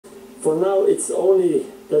For now, it's only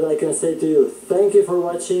that I can say to you, thank you for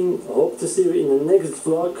watching. Hope to see you in the next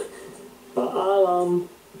vlog. Paalam,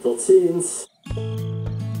 tot ziens.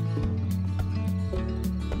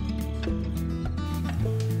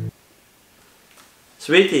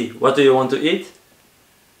 Sweetie, what do you want to eat?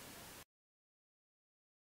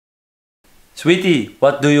 Sweetie,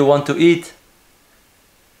 what do you want to eat?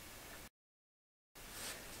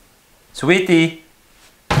 Sweetie.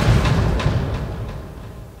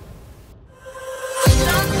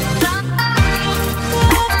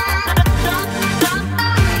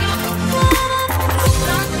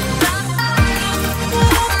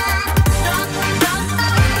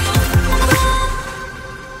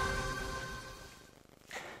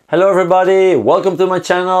 Hello everybody, welcome to my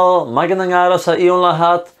channel. Magandang araw sa iyong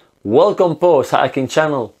lahat. Welcome po sa aking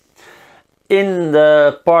channel. In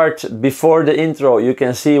the part before the intro, you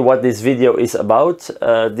can see what this video is about.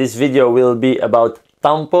 This video will be about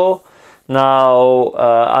Tampo. Now,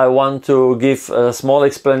 I want to give a small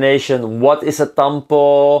explanation. What is a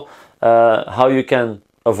Tampo? How you can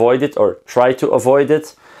avoid it or try to avoid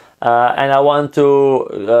it. And I want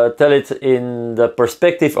to tell it in the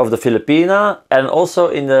perspective of the Filipina and also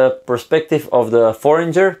in the perspective of the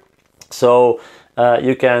foreigner. So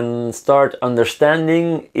you can start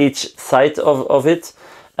understanding each side of it.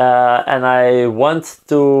 And I want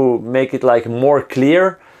to make it like more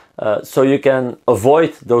clear so you can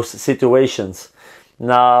avoid those situations.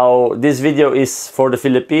 Now, this video is for the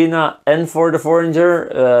Filipina and for the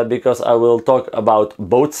foreigner because I will talk about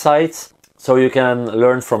both sides. So you can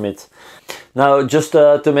learn from it. Now, just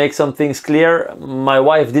to make some things clear, my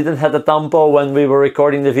wife didn't have a Tampo when we were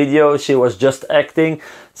recording the video. She was just acting.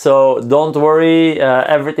 So don't worry,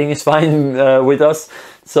 everything is fine with us.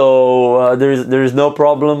 So there is no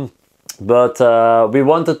problem. But we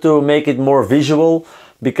wanted to make it more visual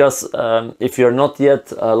because if you're not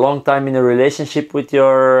yet a long time in a relationship with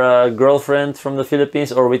your girlfriend from the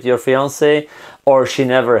Philippines or with your fiance, or she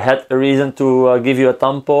never had a reason to give you a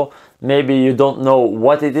Tampo, maybe you don't know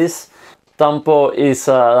what it is. Tampo is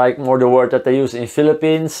like more the word that they use in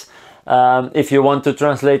Philippines. If you want to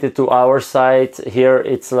translate it to our side, here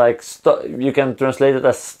it's like, you can translate it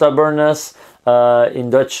as stubbornness, in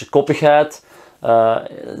Dutch koppigheid,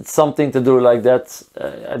 something to do like that.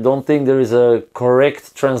 I don't think there is a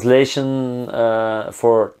correct translation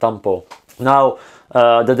for Tampo. Now,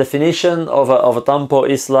 the definition of a Tampo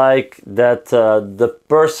is like that the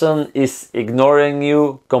person is ignoring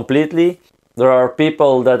you completely. There are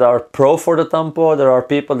people that are pro for the Tampo, there are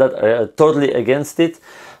people that are totally against it.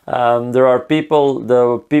 There are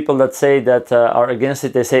the people that say that are against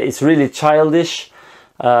it, they say it's really childish.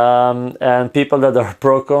 And people that are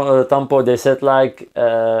pro Tampo, they said like,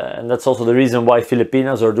 and that's also the reason why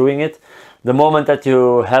Filipinos are doing it. The moment that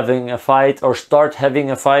you're having a fight or start having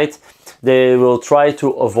a fight, they will try to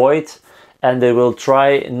avoid and they will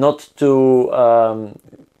try not to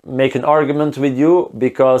make an argument with you,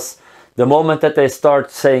 because the moment that they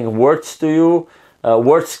start saying words to you,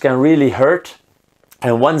 words can really hurt.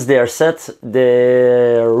 And once they are said,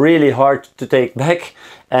 they're really hard to take back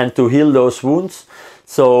and to heal those wounds.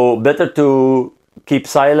 So better to keep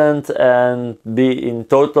silent and be in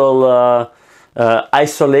total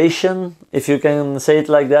isolation, if you can say it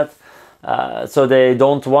like that. So they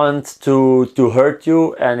don't want to hurt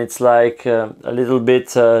you, and it's like a little bit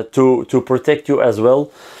to protect you as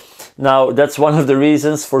well. Now, that's one of the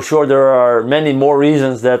reasons. For sure there are many more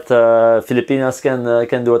reasons that Filipinas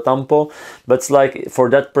can do a Tampo, but it's like, for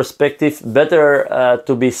that perspective, better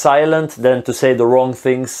to be silent than to say the wrong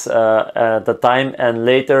things at the time and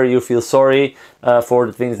later you feel sorry for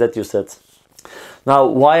the things that you said. Now,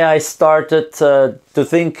 why I started to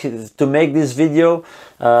think to make this video,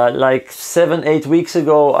 like 7-8 weeks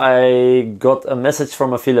ago, I got a message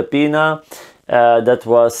from a Filipina that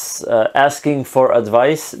was asking for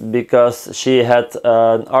advice because she had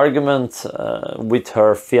an argument with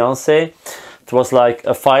her fiance. It was like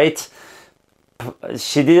a fight.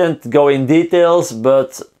 She didn't go in details,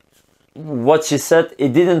 but what she said,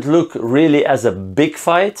 it didn't look really as a big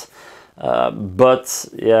fight, but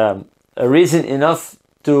yeah, a reason enough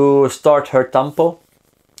to start her Tampo.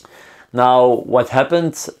 Now, what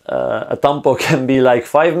happened, a Tampo can be like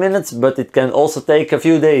 5 minutes, but it can also take a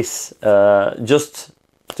few days, just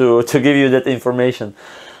to give you that information.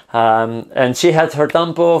 And she had her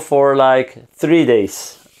Tampo for like 3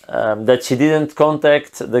 days, that she didn't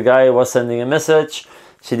contact. The guy was sending a message,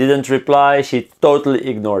 she didn't reply, she totally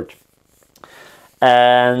ignored.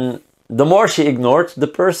 And the more she ignored the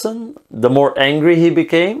person, the more angry he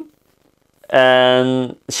became.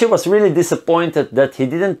 and she was really disappointed that he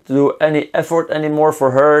didn't do any effort anymore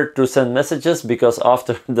for her to send messages, because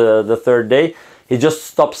after the third day he just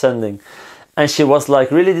stopped sending. And she was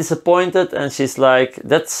like really disappointed, and she's like,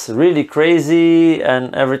 that's really crazy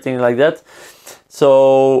and everything like that.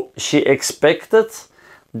 So she expected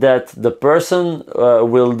that the person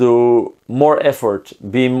will do more effort,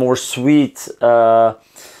 be more sweet,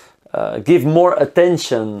 give more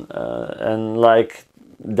attention, and like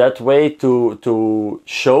that way to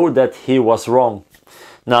show that he was wrong.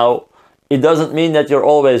 Now, it doesn't mean that you're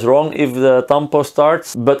always wrong if the tampo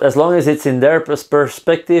starts, but as long as it's in their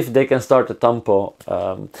perspective, they can start a tampo.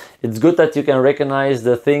 It's good that you can recognize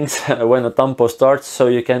the things when a tampo starts, so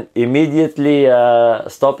you can immediately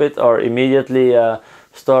stop it, or immediately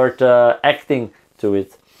start acting to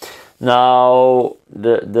it. Now,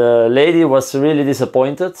 the lady was really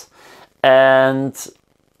disappointed, and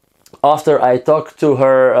after I talked to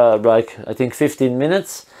her like I think 15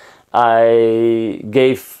 minutes, I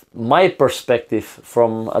gave my perspective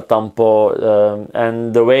from a tampo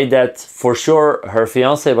and the way that for sure her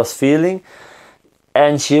fiance was feeling,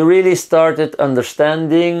 and she really started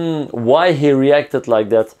understanding why he reacted like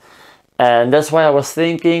that. And that's why I was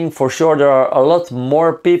thinking, for sure there are a lot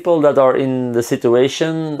more people that are in the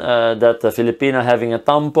situation that the Filipina having a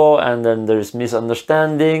tampo, and then there's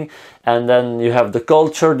misunderstanding, and then you have the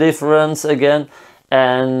culture difference again,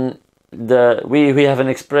 and we have an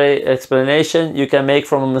explanation you can make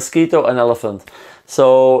from a mosquito an elephant.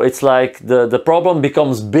 So it's like the problem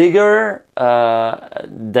becomes bigger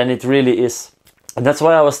than it really is. And that's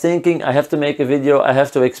why I was thinking I have to make a video, I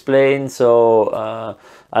have to explain, so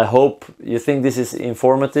I hope you think this is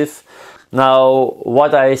informative. Now,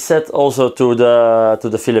 what I said also to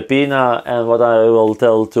the Filipina, and what I will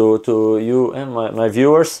tell to you and my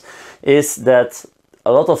viewers, is that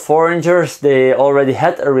a lot of foreigners, they already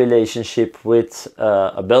had a relationship with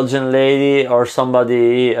a Belgian lady or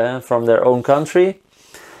somebody from their own country.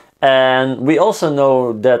 And we also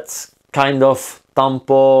know that kind of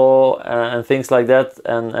tampo and things like that,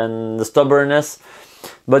 and the stubbornness,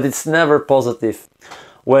 but it's never positive.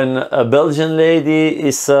 When a Belgian lady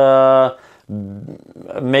is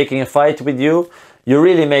making a fight with you, you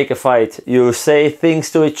really make a fight. You say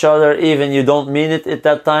things to each other, even you don't mean it at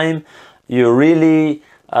that time. You really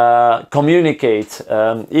communicate.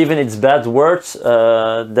 Even it's bad words,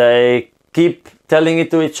 they keep telling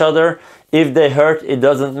it to each other. If they hurt, it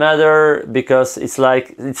doesn't matter, because it's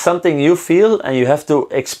like it's something you feel and you have to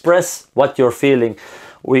express what you're feeling.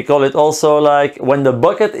 We call it also like when the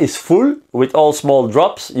bucket is full with all small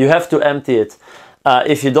drops, you have to empty it.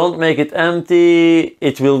 If you don't make it empty,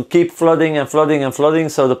 it will keep flooding and flooding and flooding,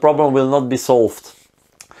 so the problem will not be solved.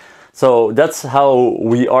 So that's how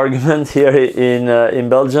we argument here in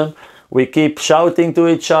Belgium. We keep shouting to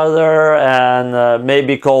each other and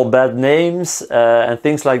maybe call bad names and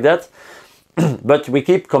things like that. But we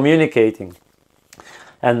keep communicating.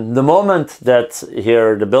 And the moment that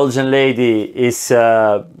here the Belgian lady is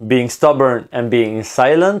being stubborn and being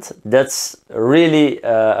silent, that's really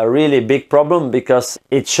a really big problem, because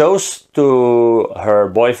it shows to her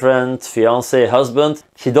boyfriend, fiance, husband,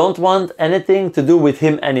 she don't want anything to do with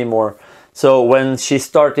him anymore. So when she's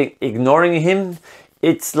starting ignoring him,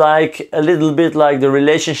 it's like a little bit like the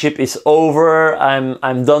relationship is over,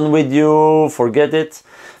 I'm done with you, forget it.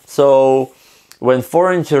 So when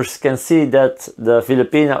foreigners can see that the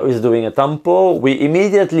Filipina is doing a tampo, we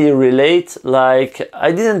immediately relate like,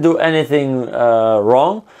 I didn't do anything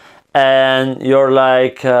wrong, and you're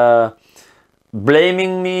like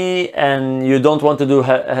blaming me, and you don't want to do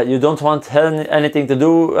anything to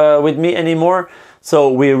do with me anymore.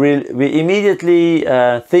 So we immediately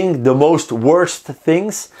think the most worst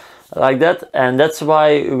things like that, and that's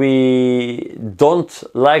why we don't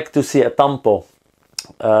like to see a tampo.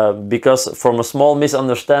 Because from a small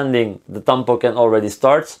misunderstanding, the tampo can already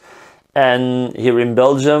start. And here in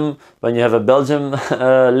Belgium, when you have a Belgian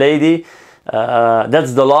lady,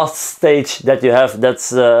 that's the last stage that you have. That's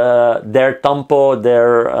their tampo,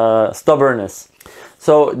 their stubbornness.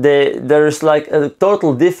 So there's like a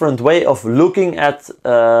total different way of looking at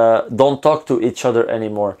don't talk to each other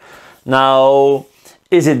anymore. Now,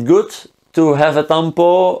 is it good to have a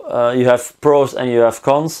tampo? You have pros and you have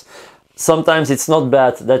cons. Sometimes it's not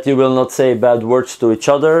bad that you will not say bad words to each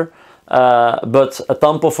other, but a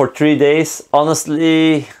tampo for 3 days,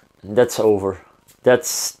 honestly, that's over.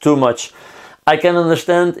 That's too much. I can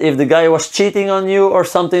understand if the guy was cheating on you or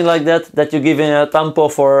something like that, that you give him a tampo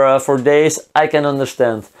for days, I can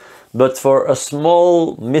understand. But for a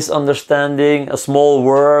small misunderstanding, a small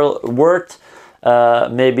word,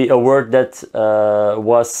 maybe a word that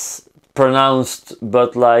was pronounced,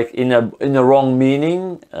 but like in a wrong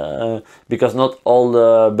meaning, because not all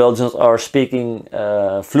the Belgians are speaking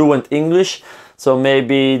fluent English. So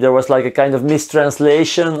maybe there was like a kind of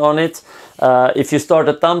mistranslation on it. If you start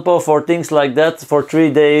a Tampo for things like that for 3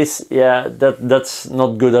 days, yeah, that's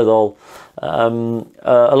not good at all.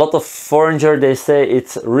 A lot of foreigners, they say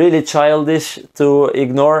it's really childish to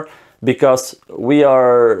ignore, because we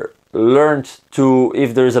are learned to,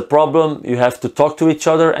 if there is a problem, you have to talk to each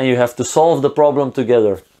other and you have to solve the problem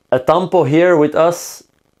together. A Tampo here with us,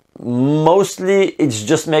 mostly it's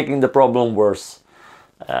just making the problem worse.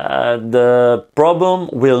 The problem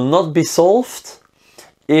will not be solved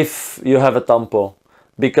if you have a Tampo,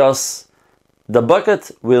 because the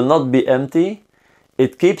bucket will not be empty,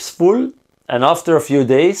 it keeps full, and after a few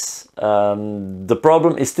days the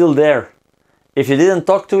problem is still there. If you didn't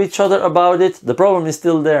talk to each other about it, the problem is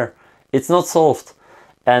still there. It's not solved.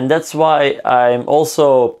 And that's why I'm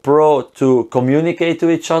also pro to communicate to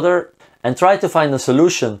each other and try to find a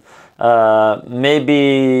solution.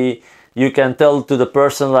 Maybe you can tell to the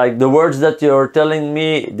person, like, the words that you're telling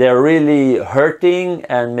me, they're really hurting,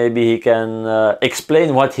 and maybe he can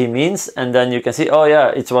explain what he means, and then you can see, oh yeah,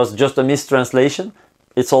 it was just a mistranslation.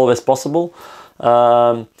 It's always possible.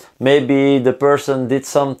 Maybe the person did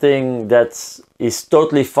something that is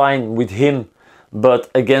totally fine with him, but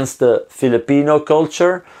against the Filipino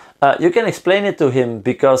culture. You can explain it to him,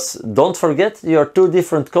 because don't forget, you're two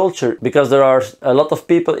different cultures, because there are a lot of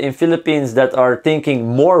people in Philippines that are thinking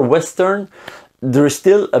more Western. There is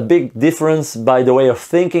still a big difference by the way of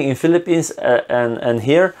thinking in Philippines and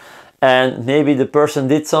here. And maybe the person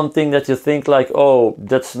did something that you think like, oh,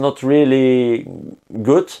 that's not really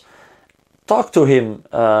good. Talk to him.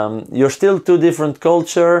 You're still two different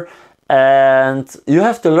culture, and you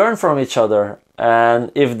have to learn from each other.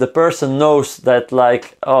 And if the person knows that,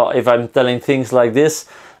 like, oh, if I'm telling things like this,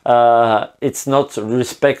 it's not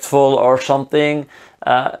respectful or something,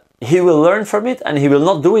 he will learn from it and he will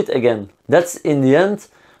not do it again. That's in the end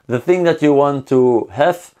the thing that you want to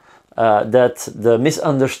have, that the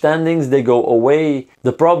misunderstandings, they go away,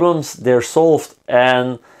 the problems, they're solved.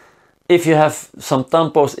 And if you have some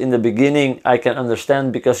tampos in the beginning, I can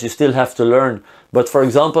understand, because you still have to learn. But for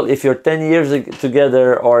example, if you're 10 years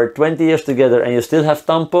together or 20 years together and you still have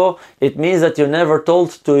tampo, it means that you never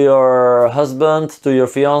told to your husband, to your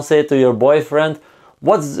fiance, to your boyfriend,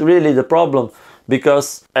 what's really the problem.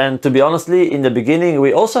 Because, and to be honestly, in the beginning,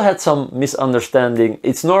 we also had some misunderstanding.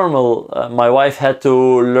 It's normal. My wife had to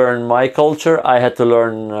learn my culture. I had to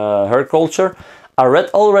learn her culture. I read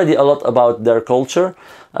already a lot about their culture.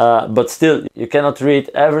 But still, you cannot read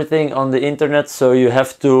everything on the internet, so you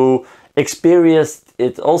have to experience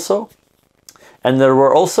it also. And there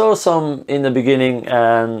were also some in the beginning,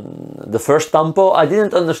 and the first tampo I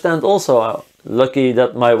didn't understand also. Lucky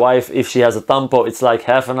that my wife, if she has a tampo, it's like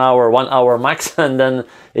half an hour, 1 hour max, and then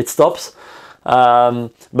it stops.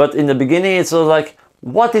 But in the beginning it's like,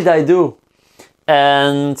 what did I do?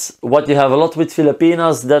 And what you have a lot with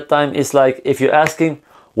Filipinos that time is like, if you ask him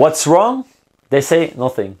what's wrong, they say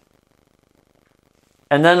nothing.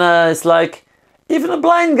 And then it's like, even a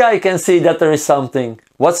blind guy can see that there is something.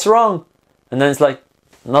 What's wrong? And then it's like,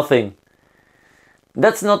 nothing.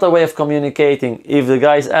 That's not a way of communicating. If the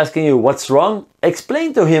guy is asking you what's wrong,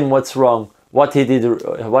 explain to him what's wrong, what he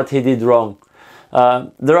did wrong.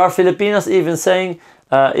 There are Filipinos even saying,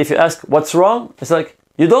 if you ask what's wrong, it's like,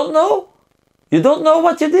 you don't know? You don't know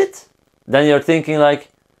what you did? Then you're thinking like,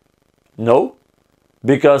 no,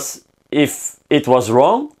 because if it was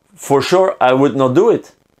wrong, for sure I would not do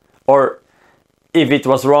it. Or if it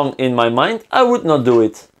was wrong in my mind, I would not do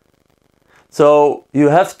it. So you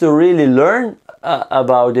have to really learn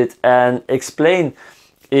about it and explain.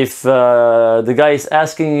 If the guy is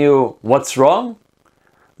asking you what's wrong,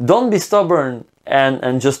 don't be stubborn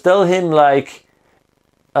and just tell him like,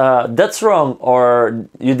 that's wrong, or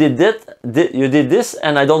you did this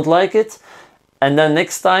and I don't like it. And then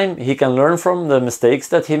next time he can learn from the mistakes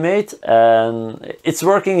that he made, and it's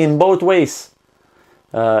working in both ways.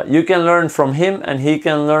 You can learn from him and he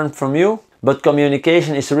can learn from you, but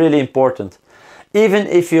communication is really important. Even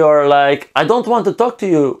if you are like, I don't want to talk to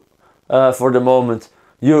you for the moment,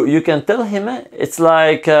 you can tell him. It's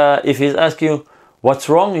like if he's asking you what's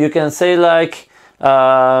wrong, you can say like,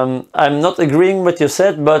 I'm not agreeing with what you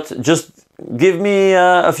said, but just give me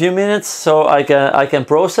a few minutes so I can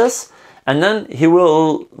process. And then he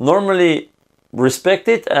will normally respect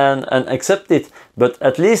it and accept it, but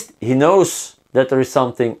at least he knows that there is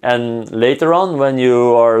something. And later on, when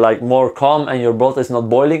you are like more calm and your blood is not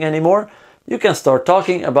boiling anymore, you can start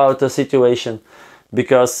talking about the situation.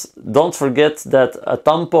 Because don't forget that a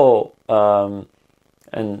tampo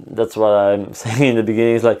And that's what I'm saying in the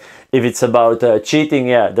beginning. It's like, if it's about cheating,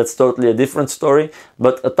 yeah, that's totally a different story.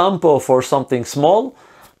 But a tampo for something small,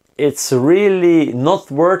 it's really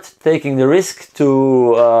not worth taking the risk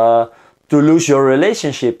to lose your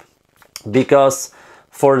relationship. Because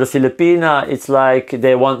for the Filipina, it's like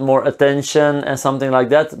they want more attention and something like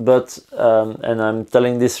that. But, and I'm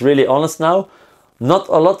telling this really honest now, not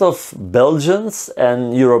a lot of Belgians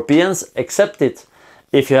and Europeans accept it.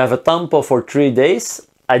 If you have a tampo for 3 days,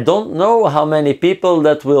 I don't know how many people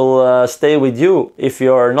that will stay with you if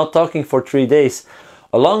you're not talking for 3 days.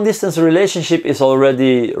 A long distance relationship is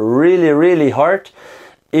already really hard.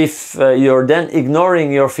 If you're then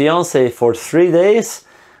ignoring your fiance for 3 days,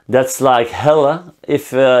 that's like hell.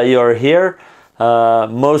 If you're here,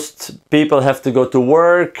 most people have to go to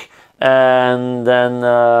work, and then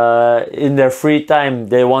in their free time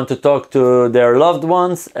they want to talk to their loved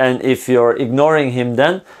ones, and if you're ignoring him,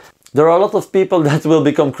 then there are a lot of people that will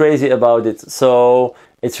become crazy about it. So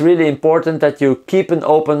it's really important that you keep an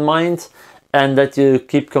open mind and that you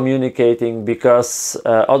keep communicating, because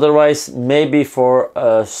otherwise maybe for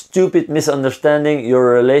a stupid misunderstanding your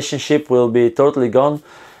relationship will be totally gone.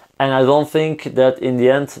 And I don't think that in the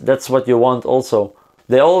end that's what you want also.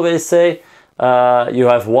 They always say you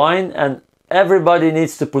have wine and everybody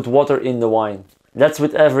needs to put water in the wine. That's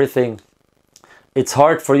with everything. It's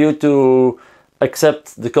hard for you to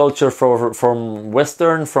accept the culture from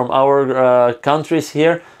Western, from our countries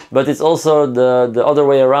here, but it's also the other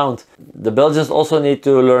way around. The Belgians also need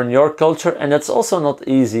to learn your culture, and that's also not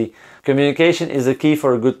easy. Communication is the key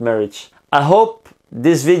for a good marriage. I hope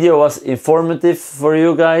this video was informative for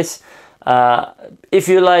you guys. If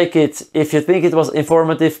you like it, if you think it was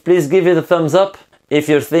informative, please give it a thumbs up. If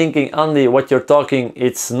you're thinking, Andy, what you're talking,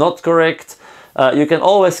 it's not correct, you can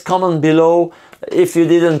always comment below. If you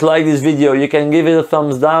didn't like this video, you can give it a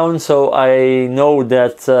thumbs down, so I know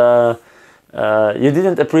that you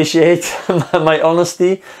didn't appreciate my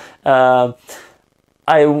honesty.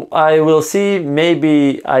 I will see,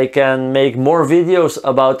 maybe I can make more videos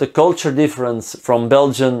about the culture difference from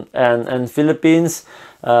Belgium and Philippines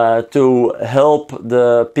to help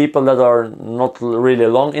the people that are not really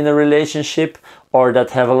long in a relationship, or that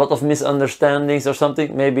have a lot of misunderstandings or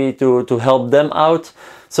something, maybe to help them out.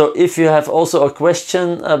 So if you have also a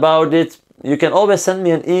question about it, you can always send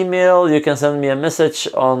me an email, you can send me a message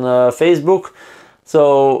on Facebook.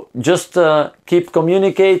 So just keep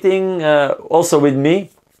communicating also with me,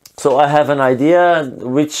 so I have an idea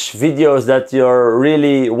which videos that you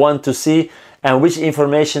really want to see and which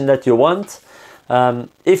information that you want.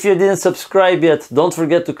 If you didn't subscribe yet, don't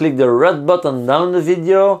forget to click the red button down the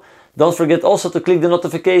video. Don't forget also to click the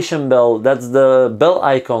notification bell, that's the bell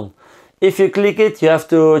icon. If you click it, you have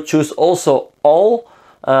to choose also all,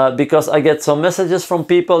 because I get some messages from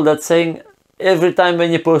people that saying, every time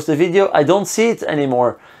when you post a video, I don't see it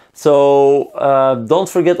anymore. So don't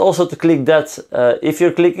forget also to click that. If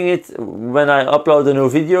you're clicking it when I upload a new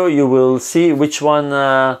video, you will see which one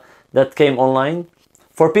that came online.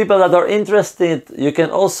 For people that are interested, you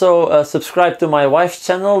can also subscribe to my wife's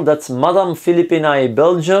channel. That's Madame Filipinay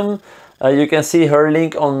Belgium. You can see her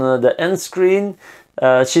link on the end screen.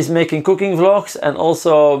 She's making cooking vlogs and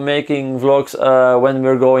also making vlogs when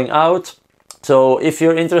we're going out. So if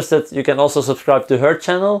you're interested, you can also subscribe to her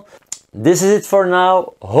channel. This is it for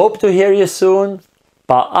now. Hope to hear you soon.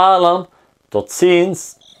 Paalam. Tot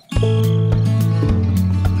ziens.